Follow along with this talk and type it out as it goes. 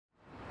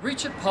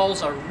Reach-iT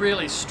poles are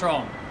really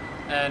strong,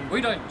 and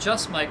we don't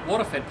just make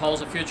water-fed poles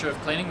a future of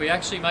cleaning. We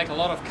actually make a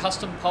lot of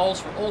custom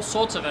poles for all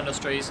sorts of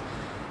industries,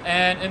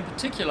 and in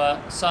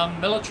particular some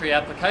military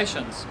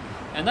applications.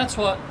 And that's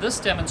what this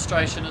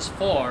demonstration is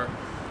for.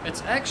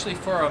 It's actually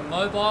for a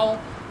mobile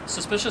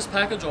suspicious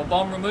package or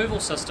bomb removal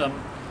system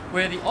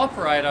where the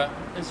operator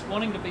is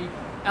wanting to be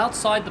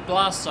outside the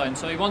blast zone,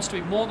 so he wants to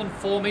be more than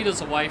 4 meters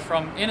away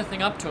from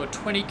anything up to a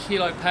 20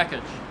 kilo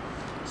package.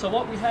 So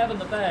what we have in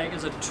the bag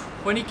is a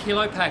 20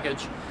 kilo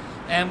package,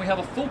 and we have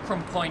a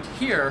fulcrum point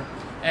here,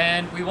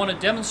 and we want to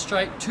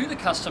demonstrate to the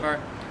customer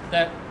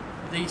that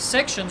the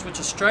sections, which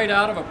are straight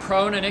out of a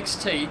Pro and an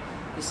XT,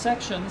 the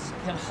sections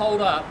can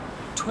hold up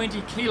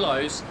 20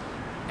 kilos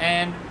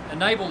and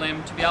enable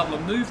them to be able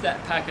to move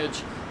that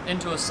package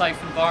into a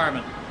safe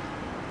environment.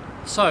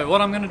 So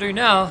what I'm going to do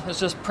now is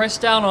just press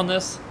down on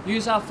this,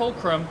 use our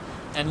fulcrum,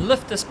 and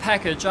lift this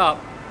package up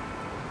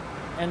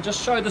and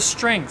just show the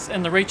strength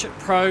in the Reach-iT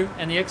Pro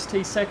and the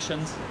XT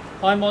sections.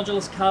 High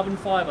modulus carbon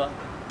fibre.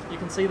 You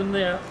can see them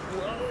there.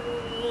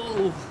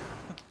 Whoa.